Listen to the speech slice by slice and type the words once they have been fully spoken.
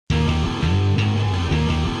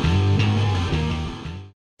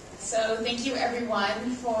So thank you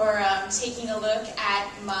everyone for taking a look at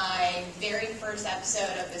my very first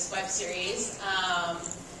episode of this web series.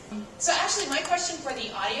 So actually my question for the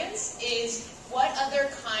audience is, what other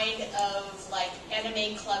kind of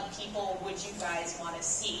anime club people would you guys want to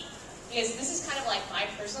see? Because this is kind of like my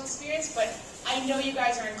personal experience, but I know you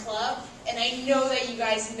guys are in club, and I know that you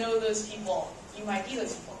guys know those people. You might be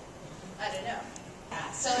those people. I don't know.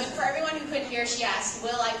 So for everyone who couldn't hear, she asked,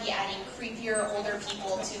 will I be adding creepier older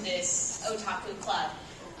people to this otaku club?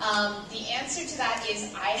 The answer to that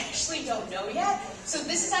is I actually don't know yet. So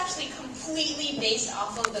this is actually completely based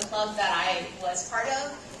off of the club that I was part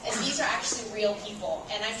of, and these are actually real people.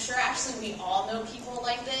 And I'm sure actually we all know people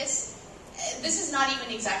like this. This is not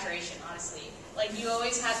even exaggeration, honestly. Like, you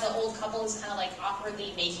always have the old couples kind of like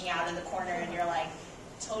awkwardly making out in the corner, and you're like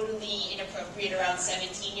totally inappropriate around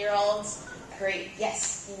 17-year-olds. Great.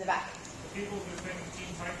 Yes, in the back. The people who think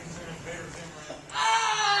Teen Titans are better than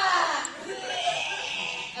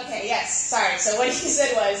Okay, yes, sorry. So what he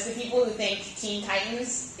said was the people who think Teen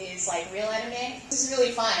Titans is like real anime. This is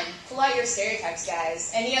really fun. Pull out your stereotypes,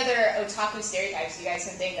 guys. Any other otaku stereotypes you guys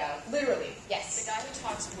can think of? Literally, yes. The guy who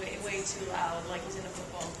talks way too loud, like he's in a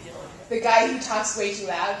football field. The guy who talks way too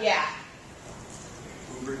loud, yeah.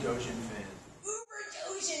 Uber Dojin fan. Uber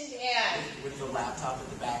Dojin fan. With the laptop at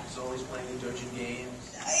the back, who's always playing the Dojin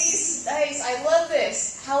games. Nice, nice. I love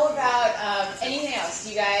this. How about anything else?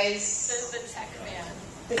 Do you guys? The tech fan.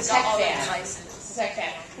 The tech all fan. The devices. The tech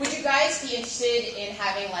fan. Would you guys be interested in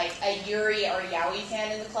having like a Yuri or Yaoi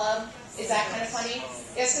fan in the club? Is that kind of funny?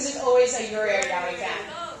 Yes, because there's always a Yuri or Yaoi fan.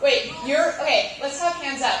 Wait, okay, let's have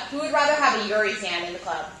hands up. Who would rather have a Yuri fan in the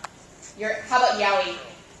club? How about Yaoi?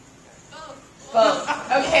 Both.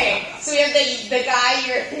 Okay, so we have the guy,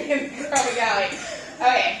 Yuri, and the girl, Yaoi.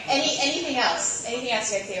 Okay, anything else? Anything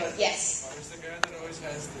else you guys think of? Yes? There's the guy that always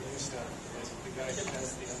has the new stuff. The guy who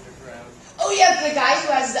has the underground. Oh yeah, the guy who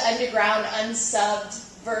has the underground unsubbed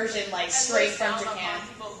version, like straight from Japan.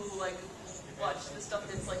 People who watch the stuff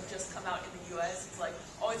that's just come out in the U.S. It's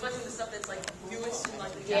always watching the stuff that's newest in the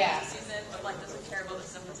Japanese season, but doesn't care about the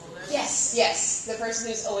stuff that's older. Yes. The person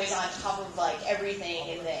who's always on top of everything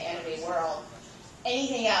in the anime world.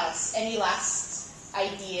 Anything else? Any last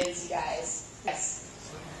ideas, you guys? Yes.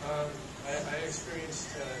 I experienced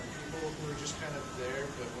people who were just kind of there,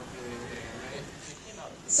 but weren't really into anime.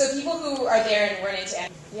 So people who are there and weren't into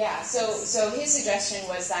anime. Yeah, so his suggestion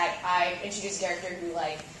was that I introduce a character who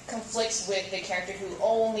conflicts with the character who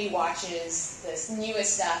only watches the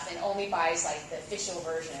newest stuff and only buys the official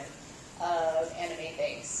version of anime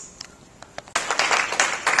things.